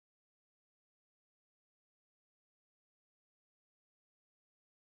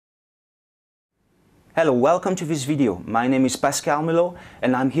Hello, welcome to this video. My name is Pascal Mulot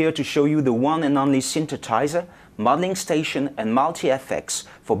and I'm here to show you the one and only synthesizer, modeling station and multi-effects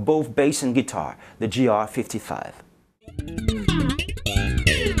for both bass and guitar, the GR55.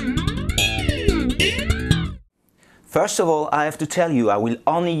 First of all, I have to tell you I will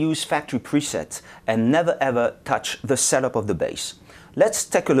only use factory presets and never ever touch the setup of the bass. Let's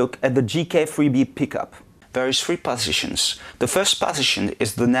take a look at the GK3B pickup. There is three positions. The first position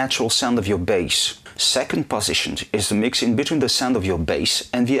is the natural sound of your bass. Second position is the mix in between the sound of your bass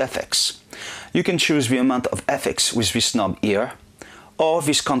and the FX. You can choose the amount of FX with this knob here, or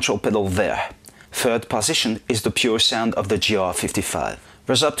this control pedal there. Third position is the pure sound of the GR55.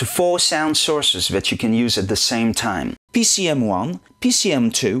 There's up to 4 sound sources that you can use at the same time. PCM1,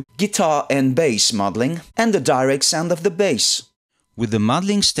 PCM2, guitar and bass modeling, and the direct sound of the bass. With the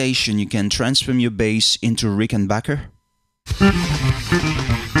modeling station you can transform your bass into Rickenbacker,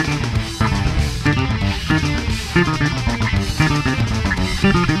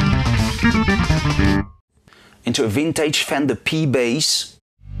 into a vintage Fender P bass,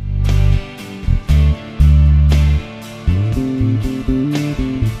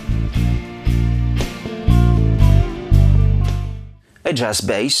 a jazz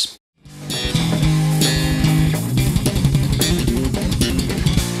bass,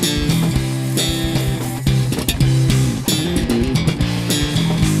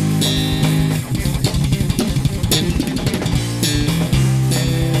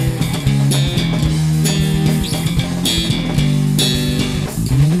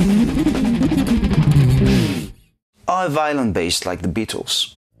 or a violin bass like the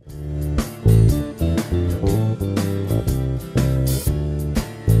Beatles.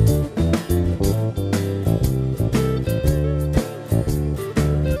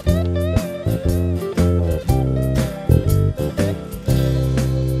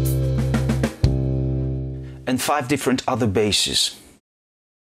 And 5 different other basses.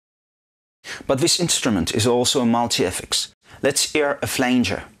 But this instrument is also a multi-effects. Let's hear a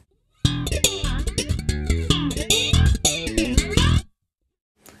flanger.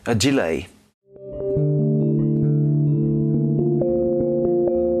 A delay.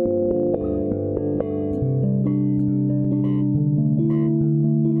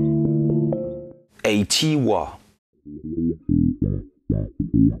 A ti-wah.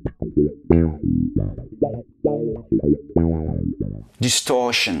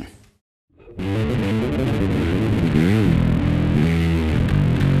 Distortion.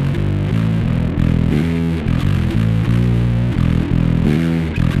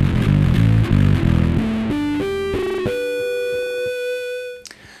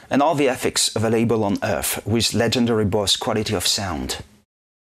 And all the effects available on Earth with legendary Boss quality of sound.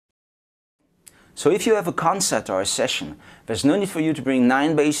 So if you have a concert or a session, there's no need for you to bring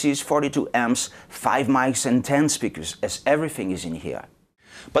 9 basses, 42 amps, 5 mics and 10 speakers, as everything is in here.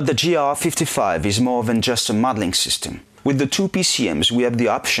 But the GR55 is more than just a modeling system. With the 2 PCMs we have the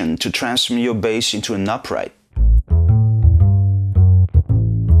option to transform your bass into an upright,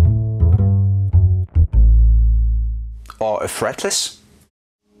 or a fretless,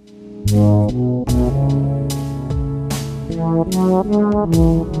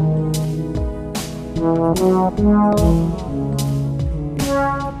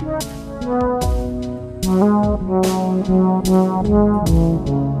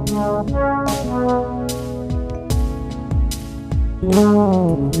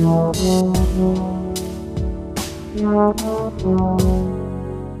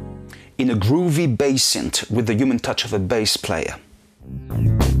 in a groovy bass synth with the human touch of a bass player.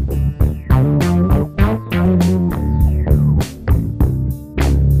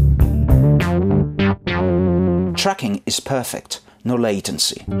 Tracking is perfect, no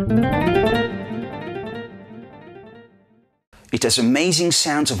latency. It has amazing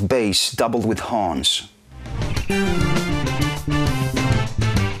sounds of bass doubled with horns.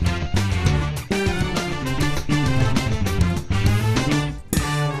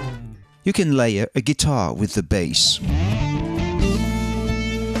 You can layer a guitar with the bass.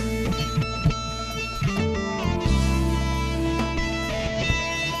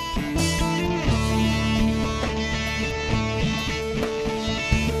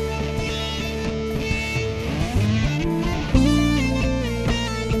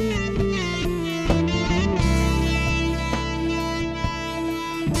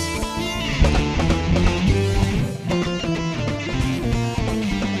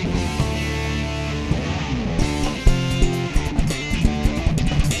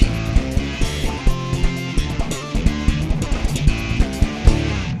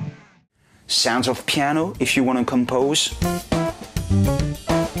 sounds of piano if you want to compose.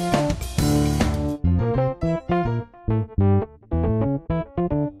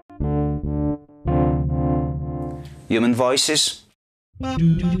 voices.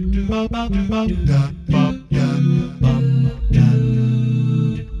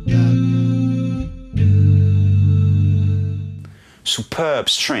 Superb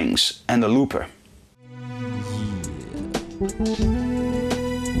strings and a looper.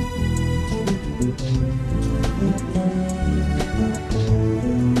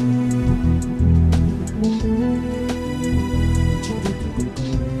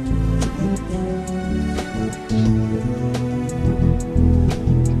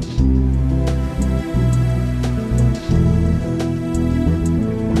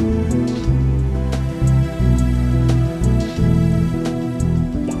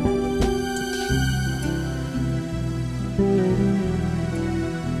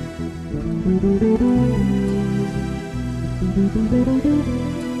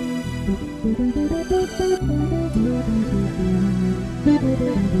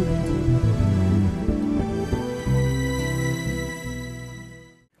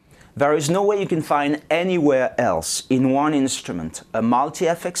 There is no way you can find anywhere else in one instrument a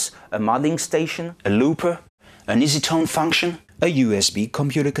multi-FX, a modeling station, a looper, an easy tone function, a USB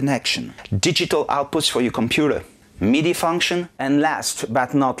computer connection, digital outputs for your computer, MIDI function, and last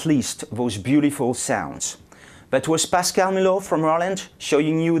but not least, those beautiful sounds. That was Pascal Mulot from Roland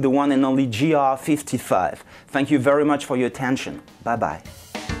showing you the one and only GR55. Thank you very much for your attention. Bye bye.